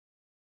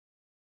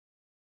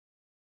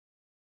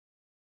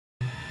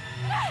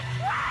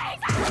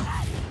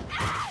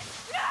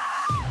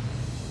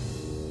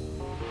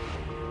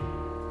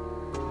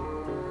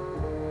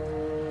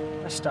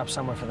stop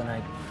somewhere for the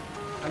night.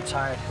 I'm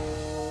tired.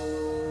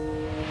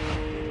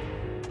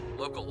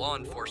 Local law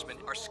enforcement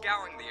are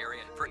scouring the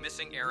area for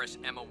missing heiress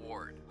Emma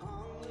Ward.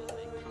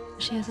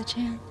 She has a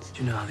chance.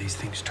 You know how these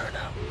things turn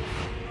out.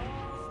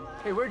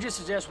 Hey, where'd you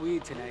suggest we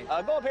eat tonight?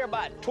 Go up here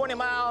about 20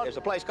 miles. There's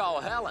a place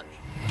called Helen's.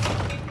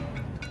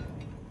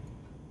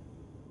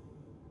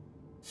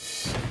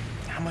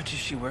 How much is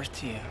she worth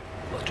to you?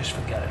 Well, just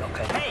forget it,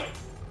 okay? Hey!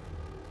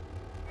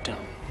 Don't.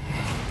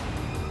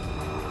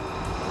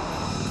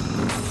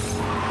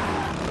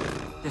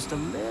 Just a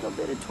little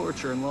bit of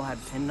torture and we'll have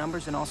PIN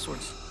numbers and all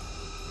sorts.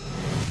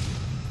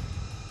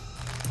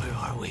 Where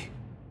are we?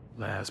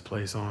 Last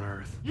place on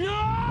Earth. No!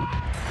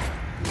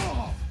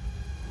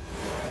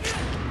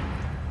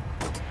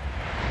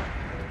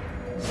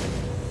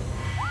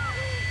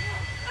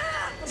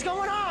 What's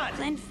going on?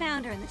 Glenn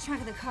found her in the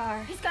trunk of the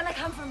car. He's gonna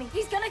come for me.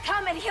 He's gonna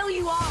come and heal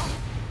you all.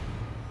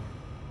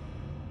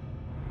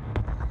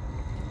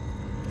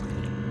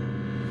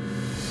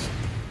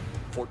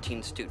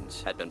 "14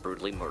 students had been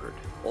brutally murdered.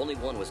 Only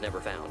one was never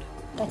found.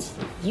 That's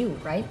you,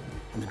 right?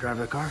 And the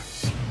driver of the car?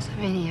 It's a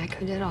maniac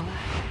who did all that.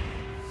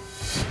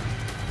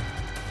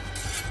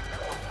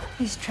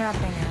 He's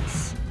trapping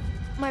us.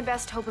 My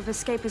best hope of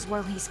escape is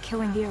while he's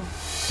killing you.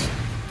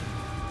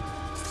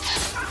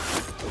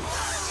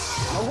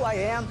 Know who I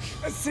am?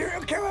 A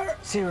serial killer?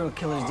 Serial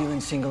killers deal in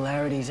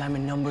singularities. I'm a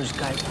numbers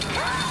guy.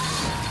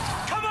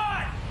 Come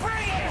on!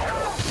 Bring it!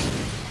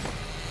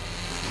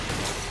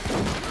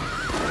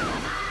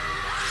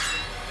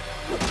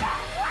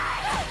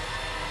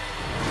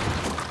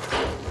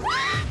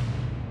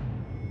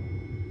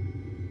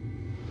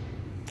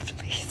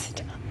 Please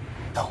don't.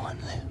 No one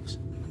lives.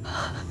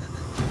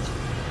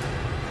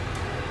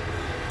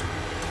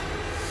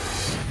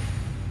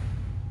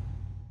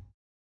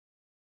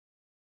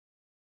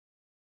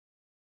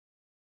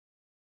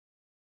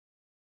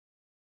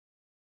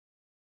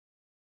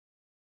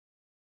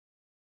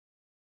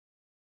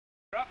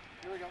 Up.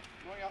 Here we go.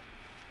 Going up.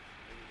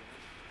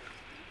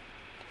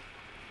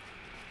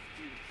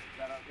 Is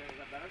that okay? Is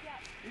that better?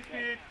 Yes.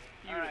 Speed.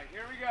 All right,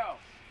 here we go.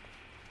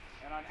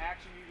 And on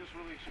action, you just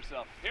release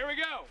yourself. Here we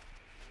go.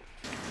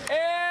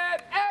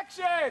 And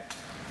action!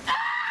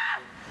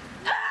 And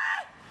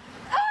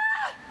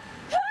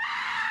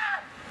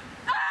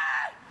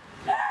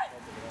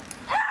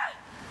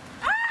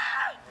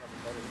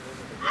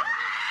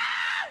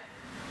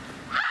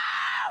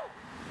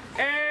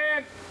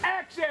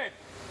action!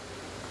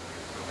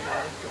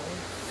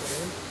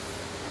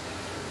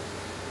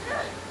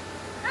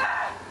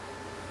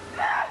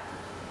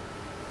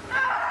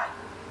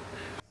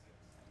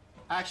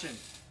 Action.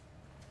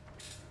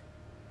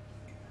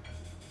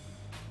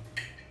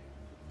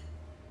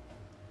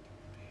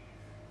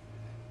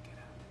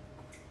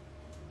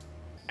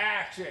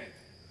 Action.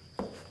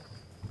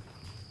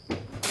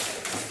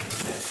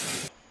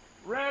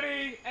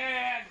 Ready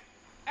and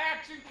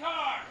action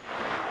car.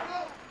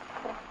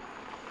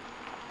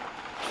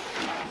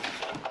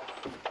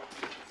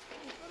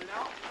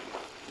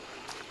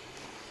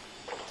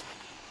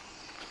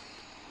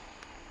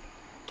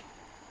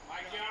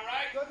 Mike, you all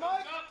right? Good, Mike.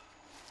 Thumbs up.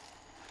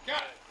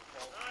 Got it.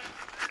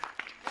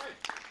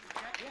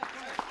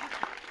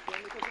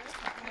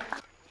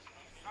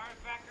 All right,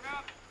 back it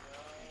up.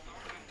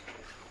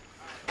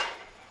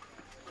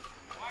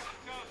 Watch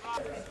your toes,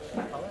 Rob.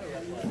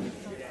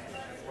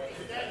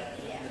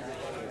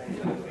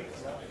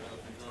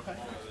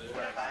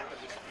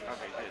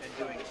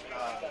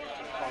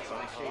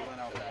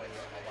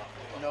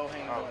 No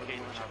hanging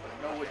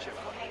no wood chip.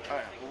 All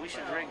right, well, we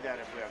should drink that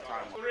if we have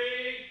time.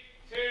 3,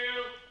 2,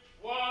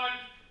 1,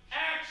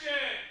 action!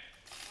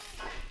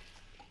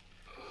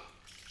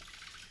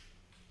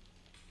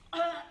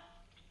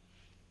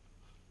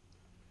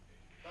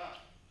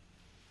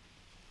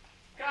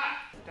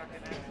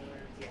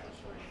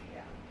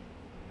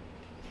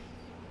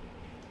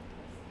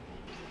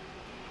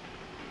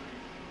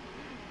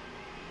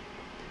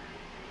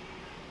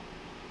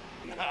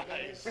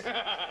 Nice. Nice.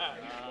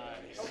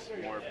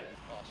 Morbid.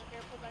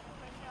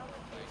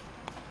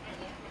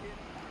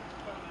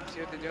 See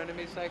what they're doing to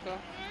me, Psycho? You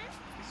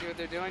see what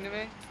they're doing to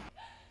me?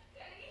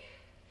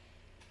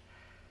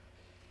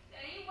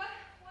 Danny,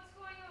 what's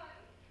going on?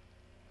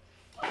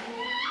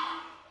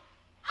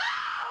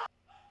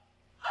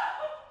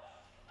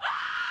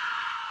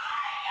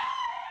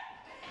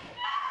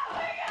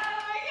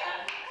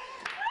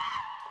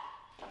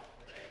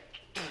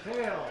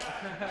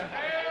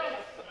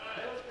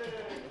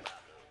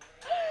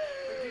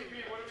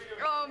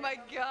 Oh my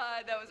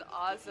God, that was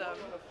awesome.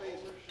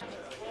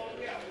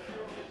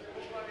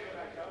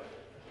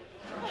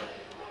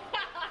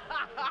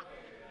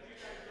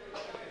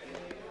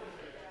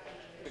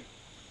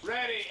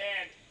 Ready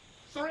and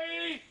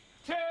 3,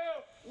 2,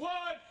 1,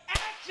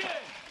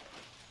 action!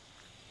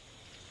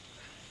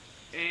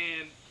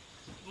 And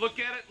look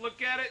at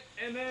it,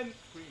 and then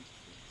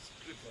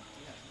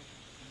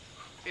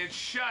and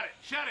shut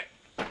it.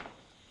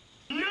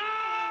 No!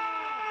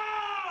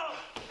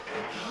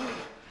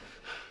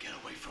 Get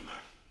away from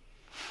her.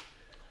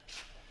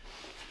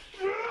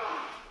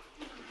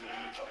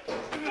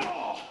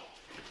 Oh!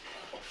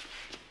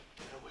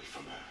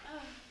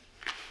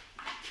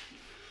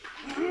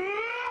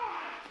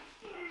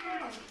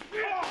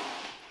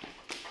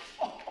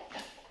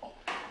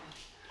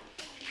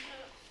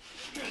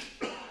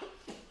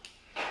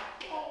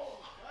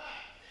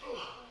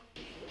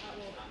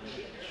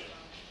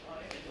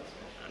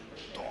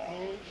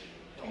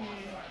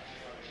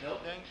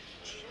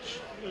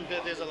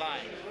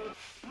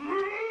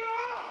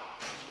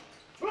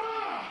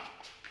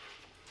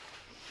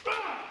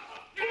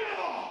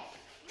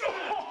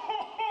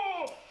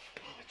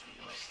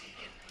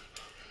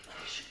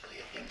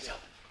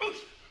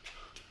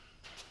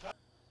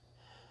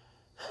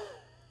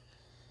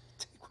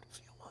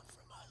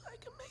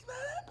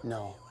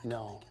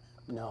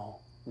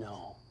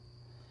 No.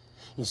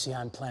 You see,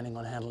 I'm planning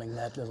on handling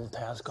that little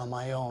task on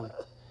my own.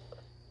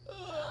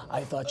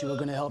 I thought you were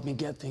going to help me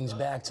get things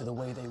back to the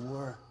way they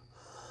were.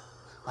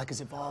 Like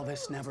as if all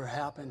this never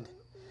happened.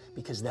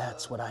 Because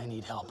that's what I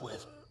need help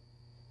with.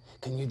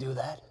 Can you do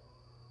that?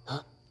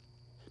 Huh?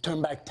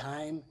 Turn back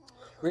time?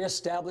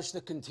 Reestablish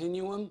the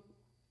continuum?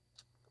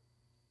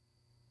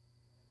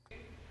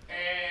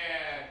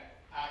 And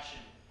action.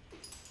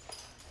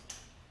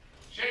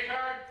 Shake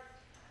hard.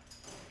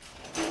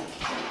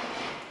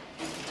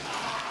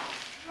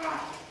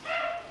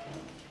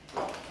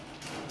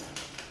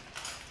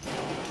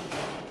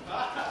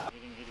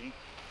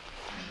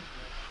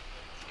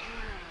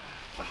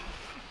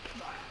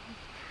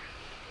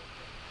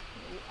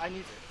 I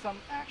need some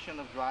action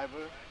of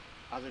driver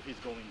as if he's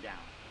going down.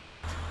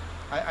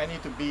 I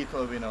need to beat,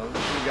 you know,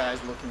 two guys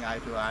looking eye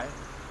to eye.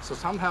 So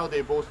somehow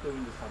they're both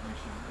doing the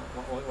submission.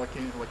 What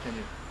can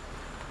you?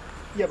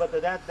 Yeah, but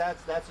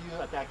that's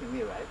you attacking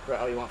me, right? Right.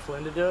 Oh, you want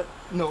Flynn to do it?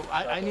 No,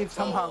 I need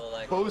somehow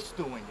both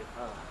doing it.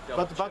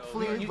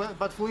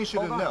 But Flynn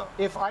shouldn't know.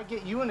 If I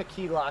get you in a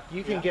key lock,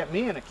 you can get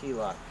me in a key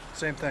lock.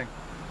 Same thing.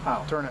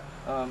 How? Turn it.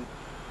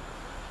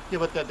 Yeah,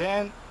 but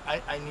then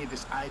I need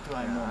this eye to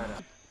eye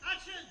moment.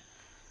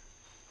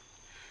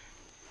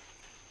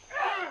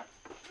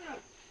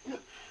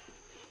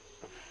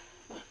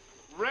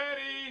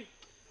 Ready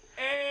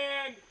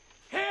and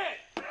hit!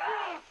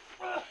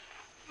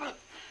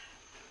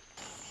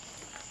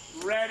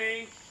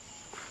 Ready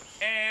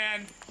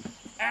and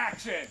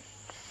action!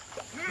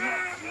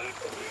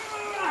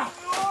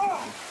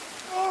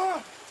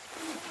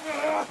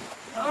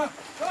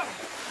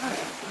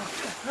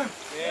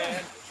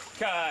 And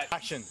cut.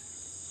 Action.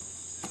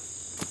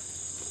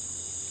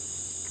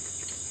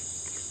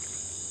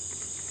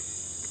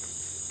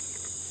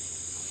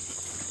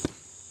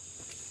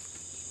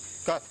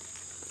 Cut.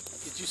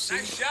 Did you see?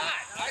 Nice shot!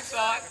 I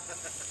saw it.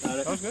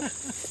 That was good.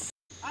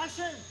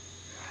 Action!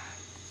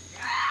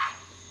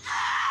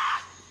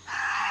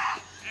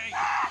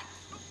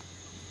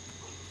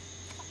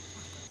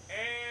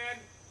 And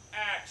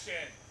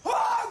action.